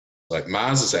Like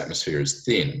Mars's atmosphere is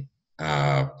thin,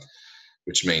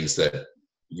 which means that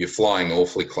you're flying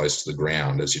awfully close to the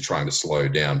ground as you're trying to slow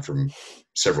down from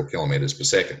several kilometers per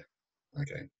second.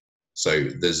 Okay, so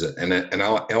there's an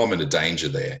element of danger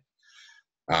there.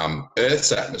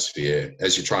 Earth's atmosphere,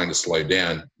 as you're trying to slow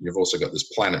down, you've also got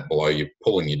this planet below you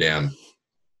pulling you down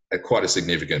at quite a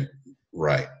significant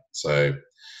rate. So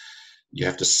you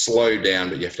have to slow down,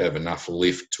 but you have to have enough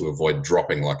lift to avoid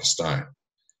dropping like a stone.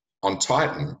 On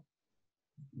Titan,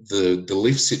 the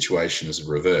lift situation is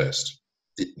reversed.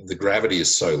 The gravity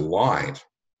is so light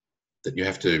that you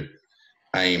have to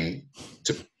aim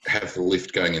to have the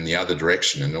lift going in the other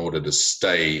direction in order to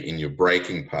stay in your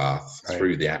braking path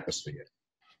through the atmosphere.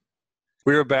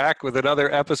 We are back with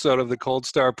another episode of the Cold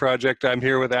Star Project. I'm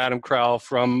here with Adam Crowell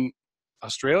from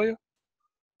Australia.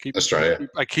 Australia.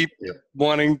 I keep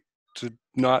wanting to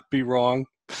not be wrong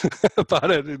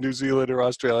about it in New Zealand or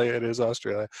Australia. It is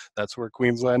Australia. That's where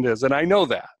Queensland is. And I know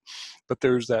that. But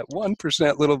there's that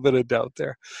 1% little bit of doubt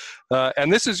there.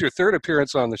 And this is your third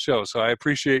appearance on the show, so I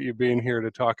appreciate you being here to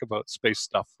talk about space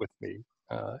stuff with me.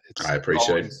 I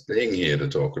appreciate being here to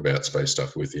talk about space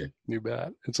stuff with you. You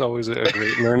bet. It's always a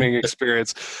great learning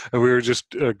experience. And we were just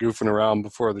goofing around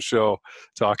before the show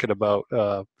talking about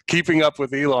keeping up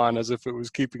with Elon as if it was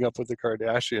keeping up with the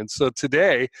Kardashians. So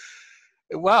today,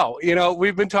 wow,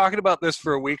 we've been talking about this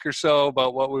for a week or so,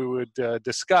 about what we would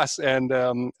discuss. And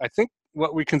I think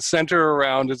what we can center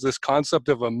around is this concept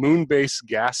of a moon-based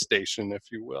gas station, if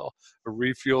you will, a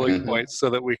refueling point so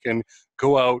that we can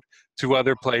go out to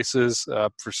other places.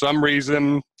 For some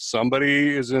reason, somebody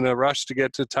is in a rush to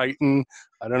get to Titan.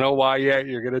 I don't know why yet.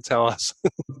 You're going to tell us.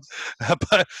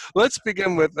 But let's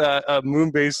begin with a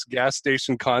moon-based gas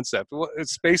station concept.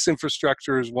 Space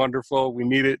infrastructure is wonderful. We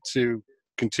need it to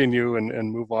continue and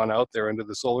move on out there into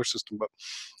the solar system. But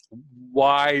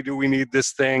why do we need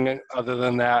this thing other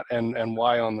than that, and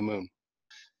why on the moon?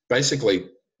 Basically,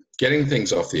 getting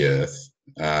things off the Earth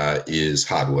is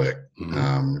hard work.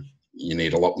 You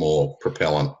need a lot more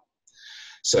propellant.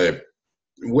 So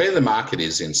where the market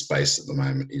is in space at the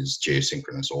moment is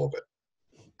geosynchronous orbit.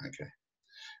 Okay.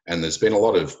 And there's been a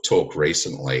lot of talk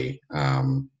recently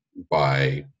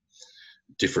by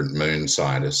different moon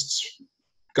scientists,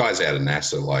 guys out of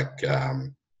NASA like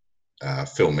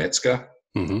Phil Metzger,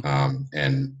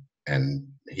 and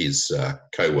his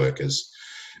co-workers,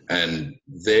 and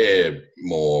they're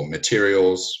more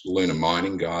materials, lunar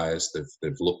mining guys.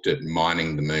 They've looked at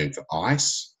mining the moon for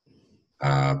ice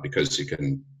because you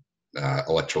can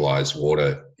electrolyze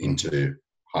water into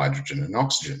hydrogen and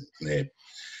oxygen, and they're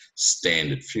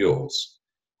standard fuels.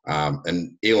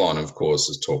 And Elon, of course,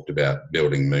 has talked about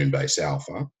building Moonbase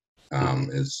Alpha,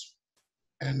 and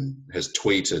has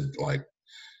tweeted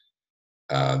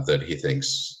that he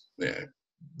thinks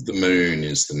the moon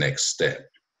is the next step.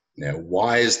 Now,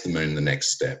 why is the moon the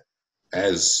next step?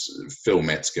 As Phil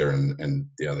Metzger and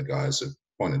the other guys have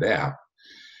pointed out,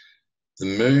 the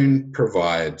moon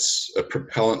provides a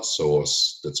propellant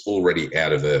source that's already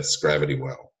out of Earth's gravity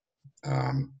well.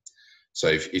 So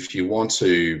if you want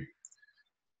to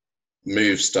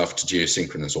move stuff to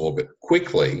geosynchronous orbit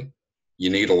quickly, you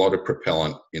need a lot of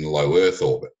propellant in low Earth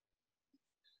orbit.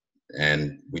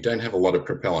 And we don't have a lot of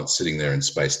propellant sitting there in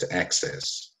space to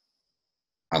access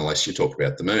unless you talk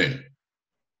about the moon.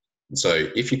 And so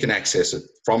if you can access it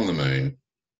from the moon,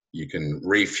 you can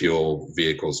refuel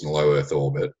vehicles in low Earth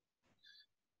orbit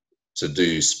to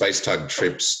do space tug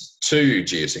trips to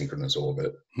geosynchronous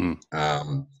orbit.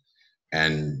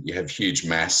 And you have huge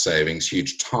mass savings,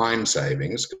 huge time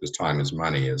savings, because time is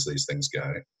money as these things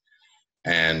go.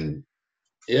 And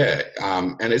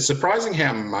and it's surprising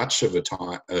how much of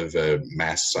a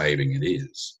mass saving it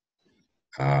is.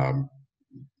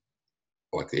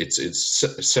 It's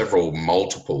several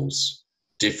multiples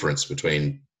difference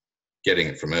between getting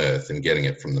it from Earth and getting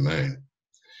it from the moon.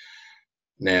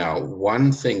 Now,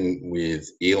 one thing with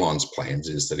Elon's plans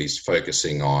is that he's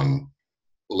focusing on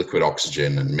liquid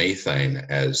oxygen and methane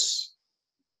as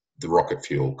the rocket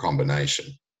fuel combination.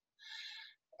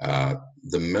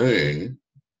 The moon,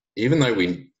 even though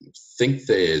we think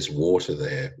there's water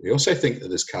there, we also think that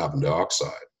there's carbon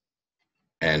dioxide.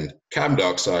 And carbon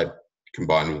dioxide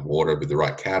combined with water with the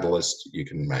right catalyst, you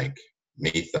can make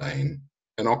methane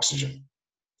and oxygen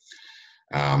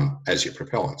as your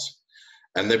propellants.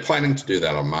 And they're planning to do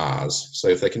that on Mars. So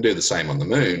if they can do the same on the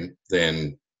moon,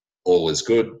 then all is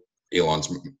good. Elon's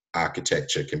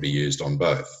architecture can be used on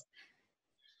both.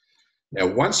 Now,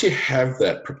 once you have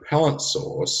that propellant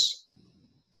source,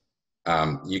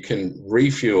 you can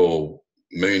refuel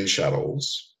moon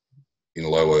shuttles in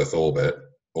low Earth orbit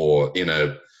or in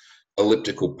a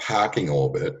elliptical parking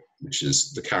orbit which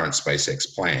is the current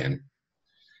SpaceX plan,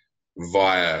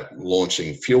 via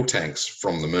launching fuel tanks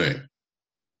from the moon.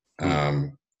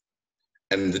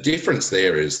 And the difference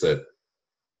there is that,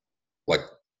 like,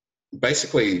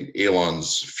 basically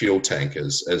Elon's fuel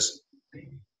tankers, as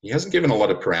he hasn't given a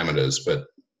lot of parameters, but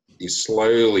he's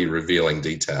slowly revealing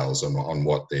details on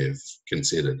what they've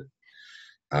considered.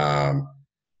 And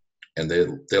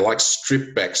they're like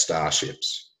stripped back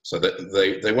starships, so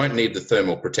that they won't need the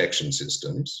thermal protection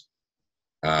systems,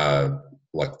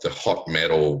 like the hot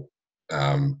metal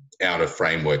outer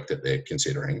framework that they're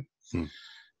considering.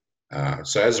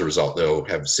 So as a result, they'll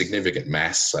have significant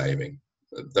mass saving.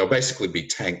 They'll basically be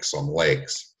tanks on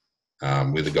legs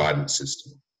with a guidance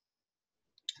system.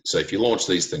 So if you launch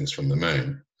these things from the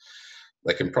moon,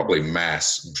 they can probably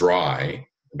mass dry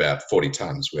about 40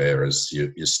 tons, whereas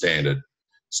your standard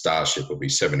Starship will be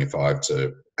 75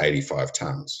 to 85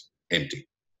 tons empty.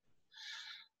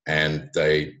 And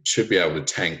they should be able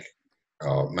to tank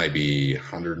maybe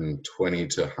 120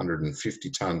 to 150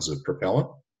 tons of propellant.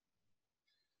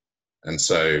 And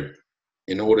so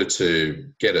in order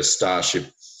to get a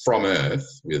Starship from Earth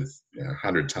with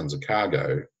 100 tons of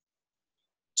cargo,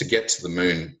 to get to the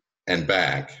moon and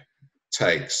back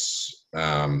takes,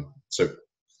 so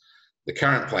the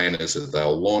current plan is that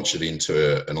they'll launch it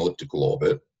into an elliptical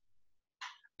orbit.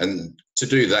 And to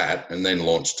do that and then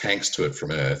launch tanks to it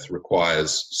from Earth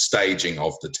requires staging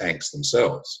of the tanks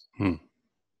themselves.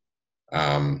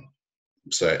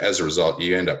 So as a result,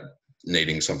 you end up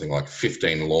needing something like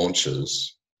 15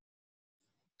 launches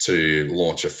to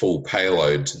launch a full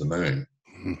payload to the moon.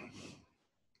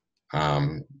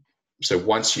 So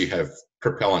once you have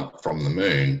propellant from the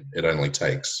moon, it only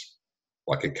takes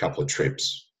like a couple of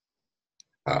trips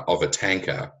of a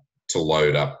tanker to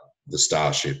load up the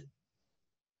Starship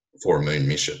for a moon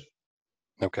mission.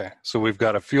 Okay, so we've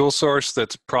got a fuel source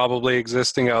that's probably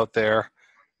existing out there.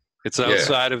 It's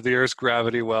outside of the Earth's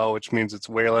gravity well, which means it's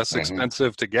way less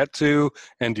expensive to get to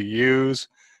and to use.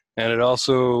 And it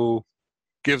also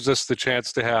gives us the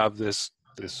chance to have this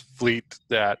fleet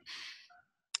that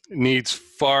needs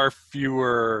far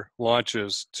fewer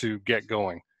launches to get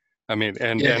going. I mean,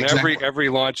 and exactly. every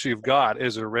launch you've got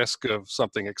is a risk of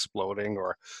something exploding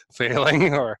or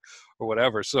failing or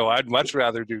whatever. So I'd much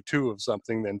rather do 2 of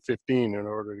something than 15 in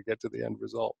order to get to the end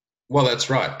result. Well, that's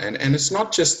right. And it's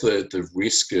not just the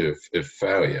risk of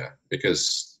failure,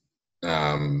 because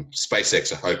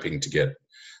SpaceX are hoping to get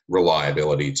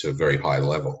reliability to a very high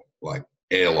level, like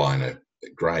airliner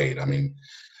grade. I mean,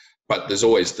 but there's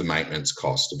always the maintenance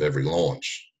cost of every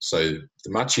launch. So the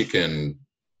much you can,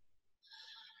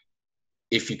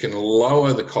 if you can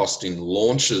lower the cost in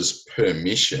launches per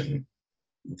mission,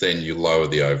 then you lower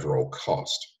the overall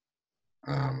cost.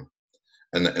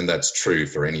 And that's true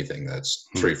for anything. That's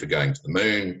true for going to the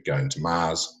moon, going to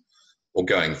Mars, or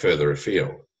going further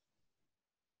afield.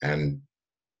 And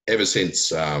ever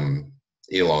since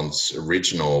Elon's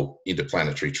original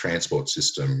interplanetary transport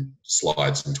system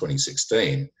slides in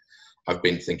 2016, I've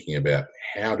been thinking about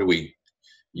how do we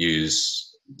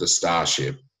use the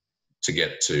Starship to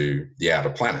get to the outer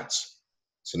planets.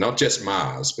 So not just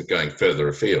Mars, but going further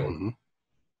afield.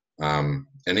 And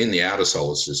in the outer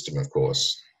solar system, of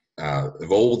course,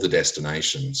 of all the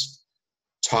destinations,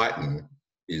 Titan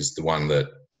is the one that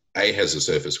A, has a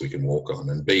surface we can walk on,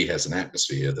 and B, has an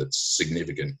atmosphere that's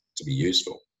significant to be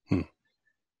useful.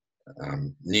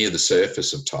 Near the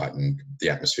surface of Titan, the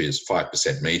atmosphere is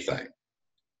 5% methane.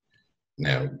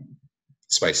 Now,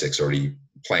 SpaceX already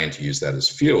planned to use that as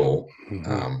fuel,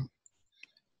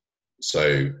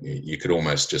 so you could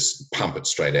almost just pump it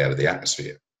straight out of the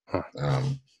atmosphere.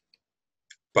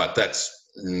 But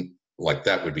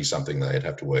that would be something they'd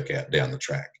have to work out down the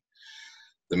track.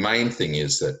 The main thing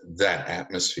is that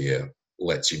atmosphere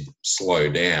lets you slow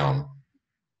down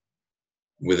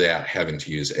without having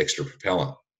to use extra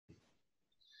propellant.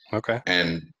 Okay.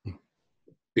 And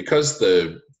because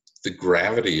the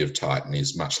gravity of Titan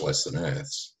is much less than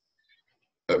Earth's,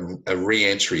 a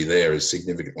re-entry there is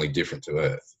significantly different to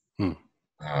Earth.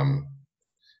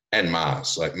 And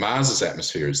Mars. Like Mars's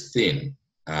atmosphere is thin,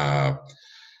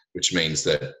 which means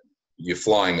that you're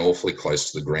flying awfully close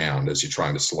to the ground as you're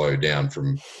trying to slow down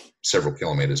from several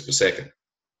kilometers per second.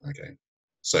 Okay,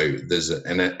 so there's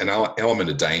an element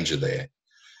of danger there.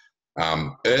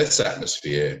 Earth's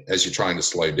atmosphere, as you're trying to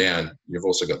slow down, you've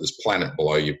also got this planet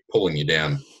below you pulling you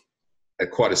down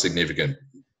at quite a significant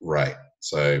rate.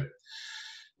 So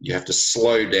you have to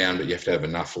slow down, but you have to have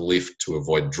enough lift to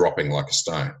avoid dropping like a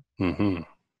stone.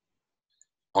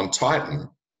 On Titan,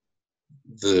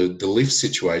 the lift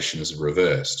situation is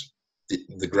reversed.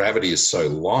 The gravity is so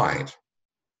light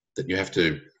that you have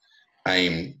to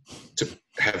aim to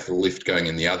have the lift going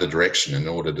in the other direction in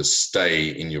order to stay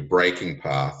in your braking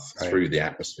path through the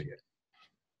atmosphere.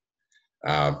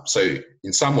 So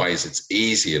in some ways, it's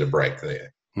easier to brake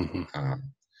there.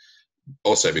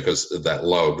 Also because of that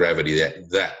lower gravity,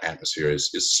 that atmosphere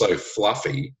is so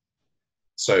fluffy,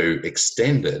 so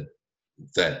extended,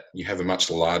 that you have a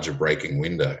much larger braking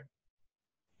window.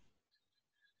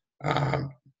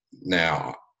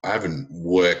 Now, I haven't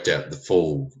worked out the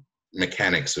full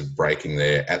mechanics of braking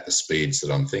there at the speeds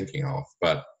that I'm thinking of,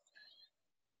 but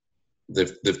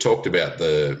they've talked about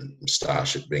the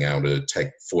Starship being able to take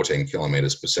 14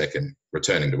 kilometers per second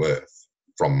returning to Earth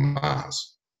from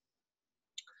Mars.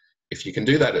 If you can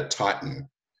do that at Titan,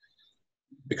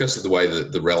 because of the way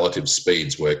that the relative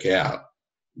speeds work out,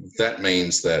 that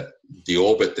means that the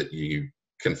orbit that you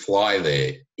can fly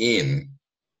there in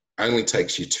only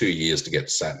takes you 2 years to get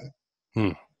to Saturn.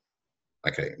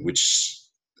 Okay, which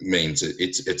means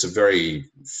it's a very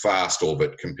fast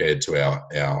orbit compared to our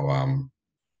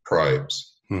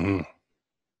probes. Now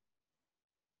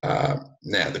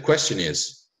the question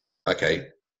is, okay,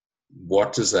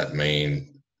 what does that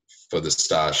mean for the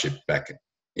Starship back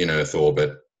in Earth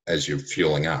orbit as you're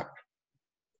fueling up?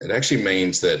 It actually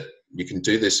means that you can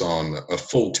do this on a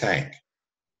full tank.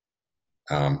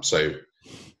 So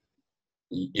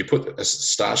you put a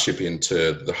Starship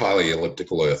into the highly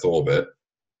elliptical Earth orbit,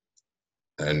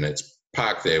 and it's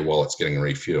parked there while it's getting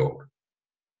refueled.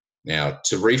 Now,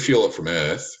 to refuel it from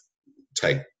Earth,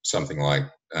 take something like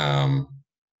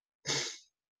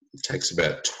it takes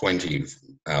about 20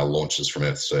 launches from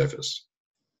Earth's surface.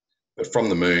 But from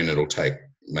the moon, it'll take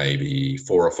maybe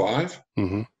 4 or 5.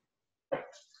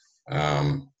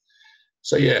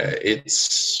 So yeah,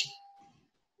 it's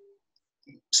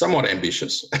somewhat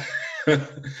ambitious.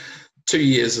 2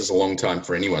 years is a long time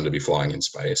for anyone to be flying in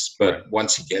space, but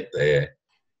once you get there,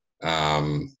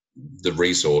 the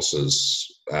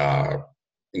resources are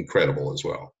incredible as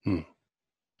well.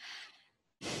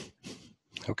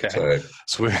 Okay,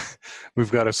 so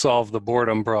we've got to solve the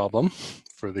boredom problem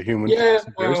for the human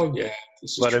passengers. Well, yeah,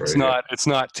 this is but true, it's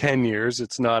not 10 years.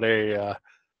 It's not a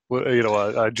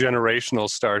generational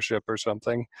Starship or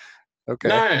something. Okay.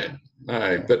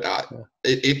 No, but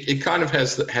it kind of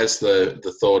has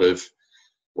the thought of,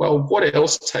 well, what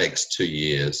else takes 2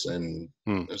 years? And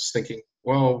I was thinking,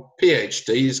 well,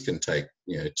 PhDs can take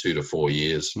 2 to 4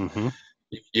 years.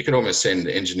 You could almost send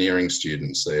engineering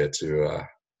students there to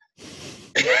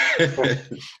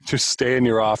just stay in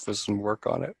your office and work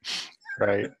on it.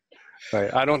 Right.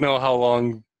 I don't know how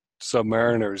long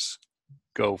Submariners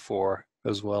go for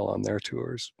as well on their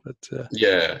tours, but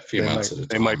a few months at a time.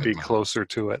 They might be closer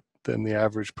to it than the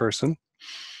average person.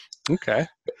 Okay.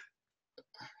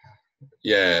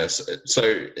 Yes,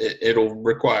 so it'll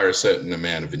require a certain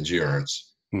amount of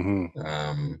endurance.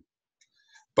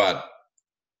 But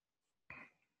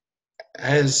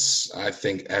as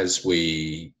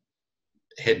we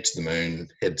head to the moon,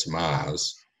 head to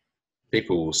Mars,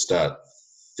 people will start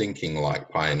thinking like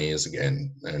pioneers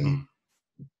again and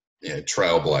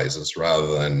trailblazers,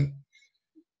 rather than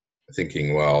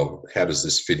thinking, well, how does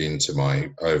this fit into my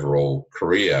overall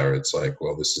career? It's like,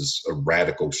 well, this is a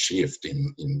radical shift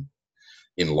in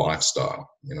lifestyle,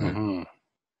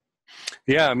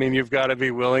 Yeah, I mean, you've got to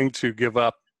be willing to give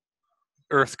up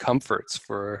Earth comforts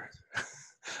for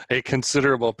a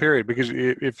considerable period, because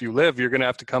if you live, you're going to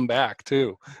have to come back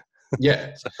too.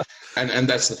 Yeah, and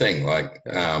that's the thing. Like,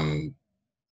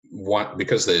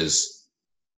 because there's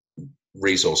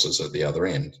resources at the other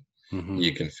end,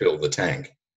 you can fill the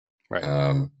tank.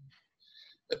 Right.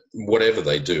 Whatever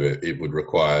they do, it would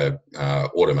require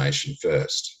automation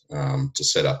first to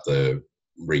set up the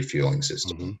refueling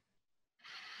system.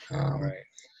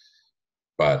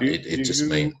 But it just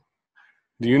means.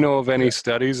 Do you know of any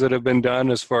studies that have been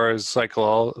done as far as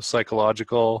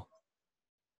psychological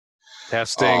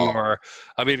testing? Or,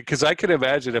 I mean, because I can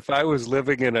imagine if I was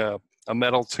living in a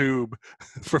metal tube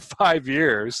for 5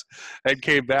 years and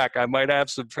came back, I might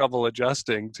have some trouble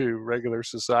adjusting to regular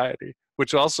society,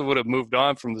 which also would have moved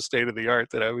on from the state of the art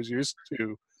that I was used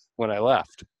to when I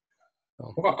left.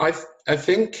 Well, I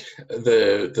think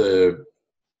the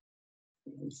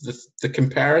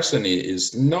comparison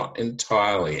is not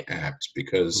entirely apt,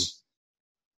 because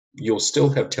you'll still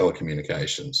have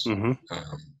telecommunications.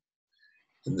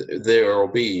 There will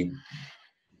be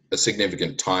a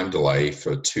significant time delay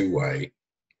for two-way,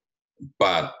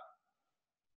 but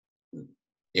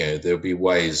there'll be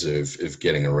ways of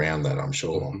getting around that, I'm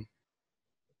sure.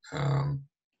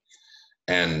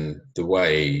 And the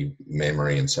way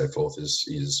memory and so forth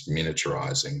is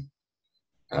miniaturizing,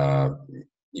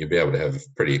 you'll be able to have a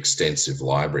pretty extensive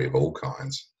library of all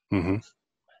kinds.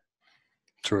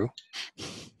 True.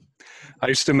 I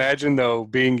used to imagine, though,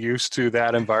 being used to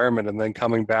that environment and then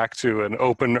coming back to an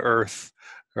open earth,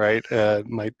 right,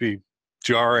 might be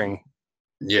jarring.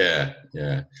 Yeah.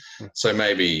 So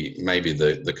maybe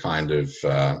the kind of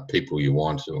people you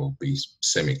want will be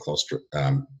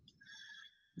semi-claustrophobic,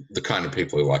 the kind of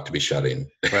people who like to be shut in.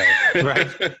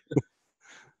 Right.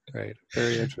 Right.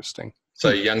 Very interesting. So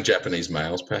young Japanese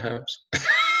males, perhaps.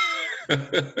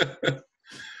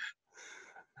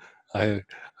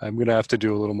 I'm going to have to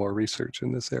do a little more research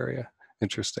in this area.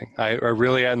 Interesting. I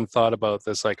really hadn't thought about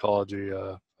the psychology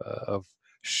of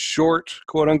short,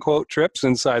 quote unquote, trips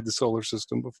inside the solar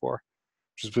system before.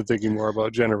 Just been thinking more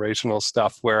about generational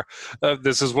stuff where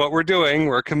this is what we're doing.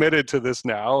 We're committed to this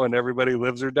now, and everybody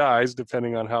lives or dies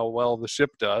depending on how well the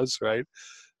ship does, right?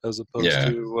 As opposed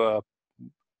to,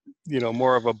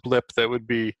 more of a blip that would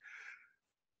be,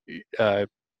 I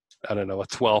don't know,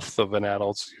 1/12 of an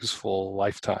adult's useful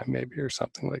lifetime, maybe, or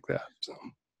something like that. So.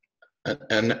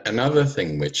 And another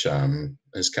thing which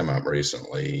has come up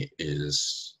recently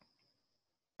is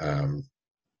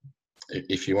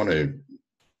if you want to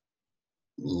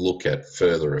look at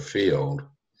further afield,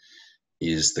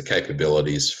 is the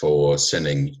capabilities for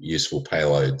sending useful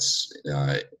payloads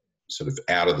sort of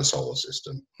out of the solar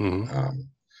system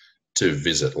to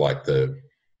visit, like the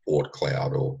Oort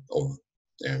cloud or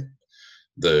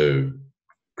the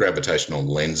gravitational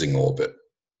lensing orbit,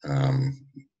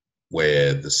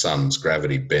 where the sun's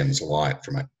gravity bends light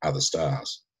from other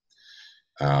stars.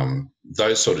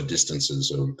 Those sort of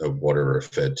distances are what are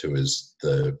referred to as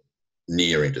the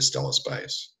near interstellar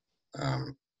space.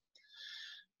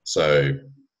 So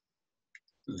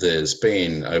there's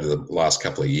been, over the last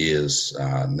couple of years,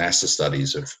 NASA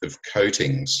studies of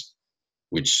coatings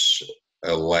which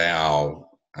allow,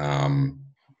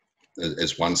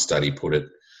 as one study put it,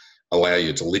 allow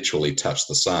you to literally touch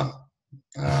the sun.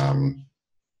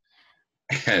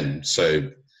 And so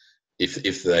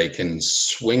if they can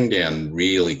swing down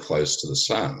really close to the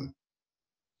sun,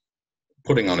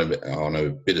 putting on a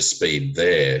bit of speed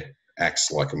there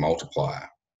acts like a multiplier,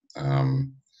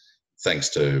 thanks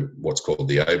to what's called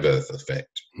the Oberth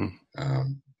effect.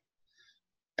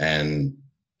 And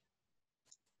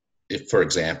if, for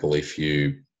example, if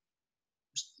you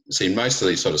see, in most of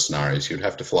these sort of scenarios, you'd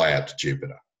have to fly out to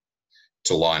Jupiter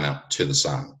to line up to the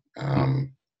sun.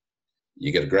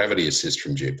 You get a gravity assist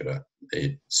from Jupiter.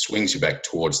 It swings you back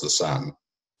towards the sun,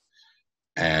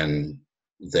 and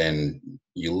then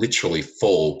you literally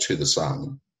fall to the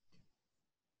sun.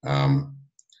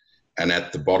 And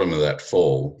at the bottom of that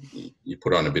fall, you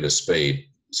put on a bit of speed,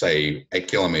 say 8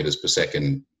 kilometers per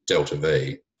second delta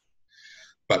V.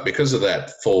 But because of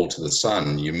that fall to the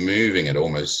sun, you're moving at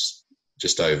almost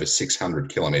just over 600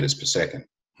 kilometers per second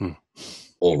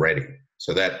already.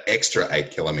 So that extra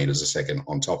 8 kilometers a second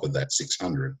on top of that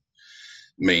 600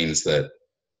 means that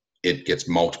it gets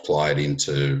multiplied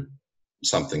into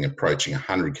something approaching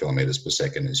 100 kilometers per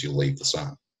second as you leave the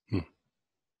sun.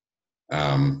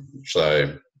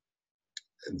 So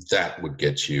that would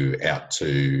get you out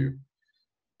to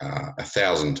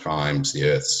 1,000 times the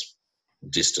Earth's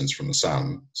distance from the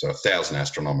sun, so 1,000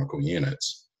 astronomical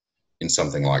units in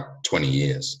something like 20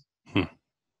 years.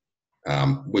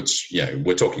 Which,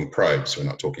 we're talking probes, we're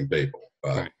not talking people.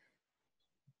 But,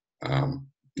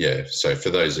 so for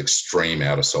those extreme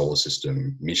outer solar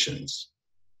system missions,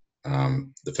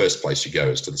 the first place you go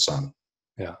is to the sun.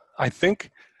 Yeah, I think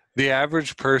the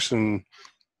average person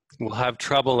will have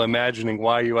trouble imagining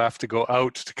why you have to go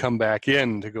out to come back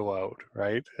in to go out,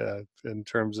 right? In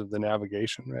terms of the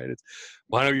navigation, right?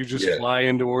 Why don't you just fly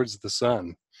in towards the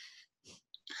sun?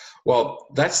 Well,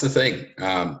 that's the thing.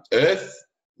 Earth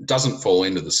doesn't fall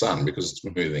into the sun because it's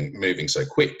moving so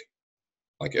quick.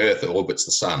 Like Earth orbits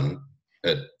the sun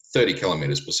at 30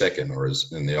 kilometers per second, or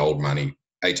as in the old money,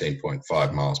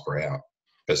 18.5 miles per hour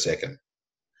per second.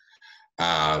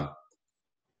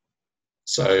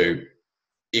 So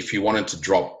if you wanted to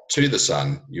drop to the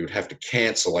sun, you would have to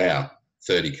cancel out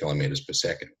 30 kilometers per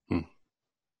second.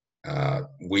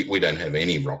 We don't have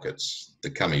any rockets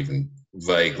that come even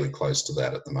vaguely close to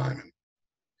that at the moment.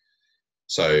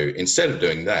 So instead of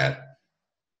doing that,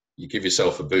 you give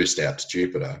yourself a boost out to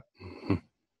Jupiter.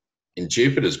 In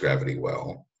Jupiter's gravity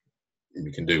well,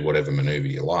 you can do whatever maneuver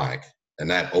you like,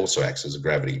 and that also acts as a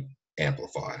gravity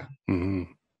amplifier. And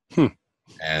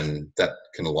that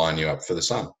can align you up for the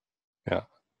sun. Yeah.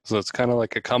 So it's kind of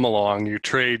like a come along. You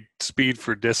trade speed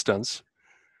for distance.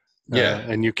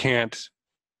 And you can't,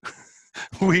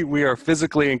 we are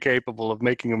physically incapable of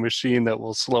making a machine that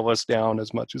will slow us down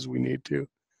as much as we need to.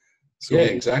 So we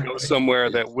exactly. Go somewhere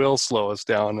that will slow us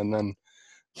down and then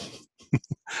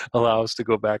allow us to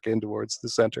go back in towards the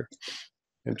center.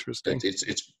 Interesting.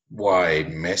 It's why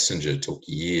Messenger took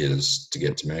years to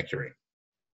get to Mercury.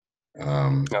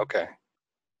 Okay.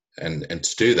 And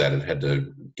to do that, it had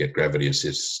to get gravity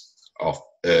assist off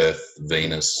Earth,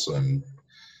 Venus, and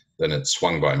then it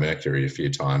swung by Mercury a few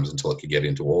times until it could get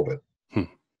into orbit.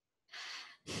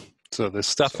 So this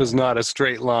stuff is not a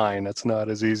straight line. It's not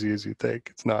as easy as you think.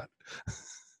 It's not.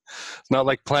 It's not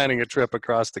like planning a trip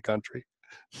across the country.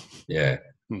 Yeah.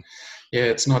 Yeah,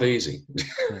 it's not easy.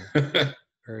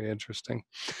 Very interesting.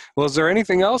 Well, is there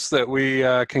anything else that we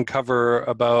can cover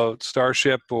about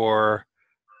Starship or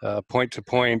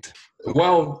point-to-point?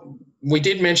 Well, we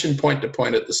did mention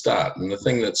point-to-point at the start, and the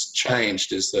thing that's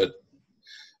changed is that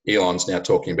Elon's now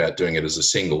talking about doing it as a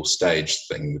single stage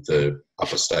thing with the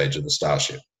upper stage of the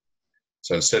Starship.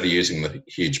 So instead of using the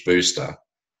huge booster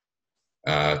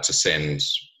to send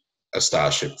a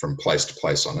Starship from place to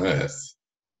place on Earth,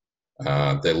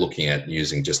 they're looking at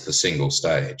using just the single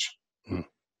stage.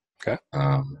 Okay.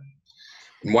 And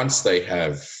once they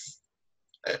have,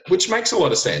 which makes a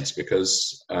lot of sense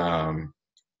because,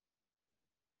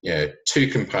 two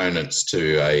components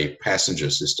to a passenger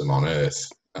system on Earth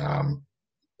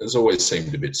has always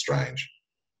seemed a bit strange.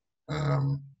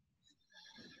 But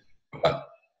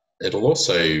it'll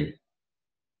also,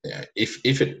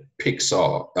 if it picks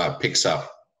up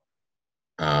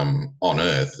on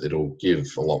Earth, it'll give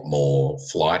a lot more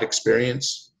flight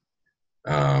experience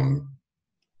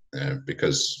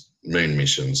because moon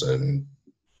missions and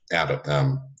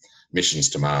missions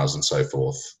to Mars and so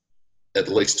forth, at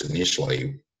least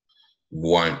initially,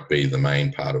 won't be the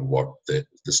main part of what the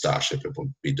Starship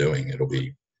will be doing. It'll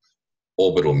be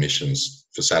orbital missions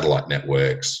for satellite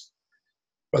networks,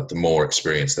 but the more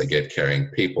experience they get carrying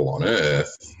people on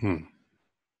Earth,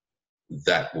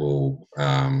 that will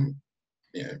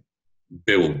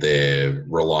build their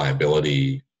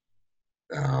reliability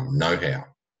know-how.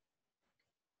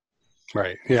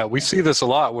 Right. Yeah, we see this a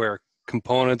lot where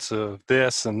components of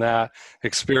this and that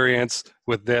experience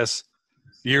with this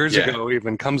years ago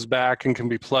even comes back and can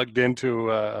be plugged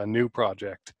into a new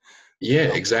project.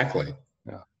 Yeah, exactly.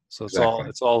 Yeah. So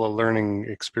it's all a learning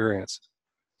experience.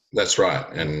 That's right.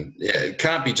 And it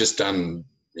can't be just done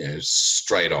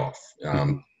straight off.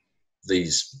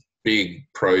 These big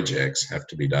projects have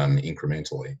to be done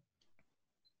incrementally.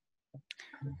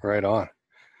 Right on.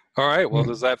 All right. Well,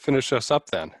 does that finish us up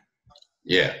then?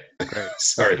 Yeah. Great.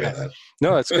 Sorry about that.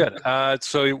 No, it's good.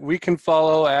 So we can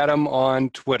follow Adam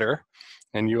on Twitter,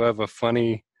 and you have a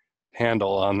funny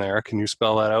handle on there. Can you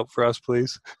spell that out for us,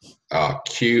 please?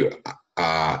 QRAAL.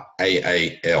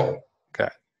 Okay.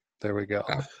 There we go.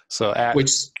 So at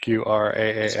which QRAAL.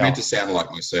 It's meant to sound like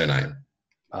my surname.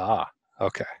 Ah,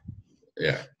 okay.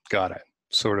 Yeah. Got it.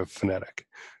 Sort of phonetic,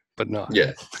 but not.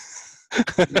 Yeah.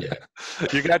 Yeah.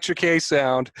 You got your K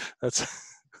sound. That's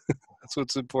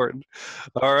what's important.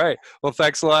 All right. Well,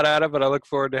 thanks a lot, Adam, and I look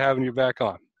forward to having you back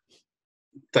on.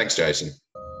 Thanks, Jason.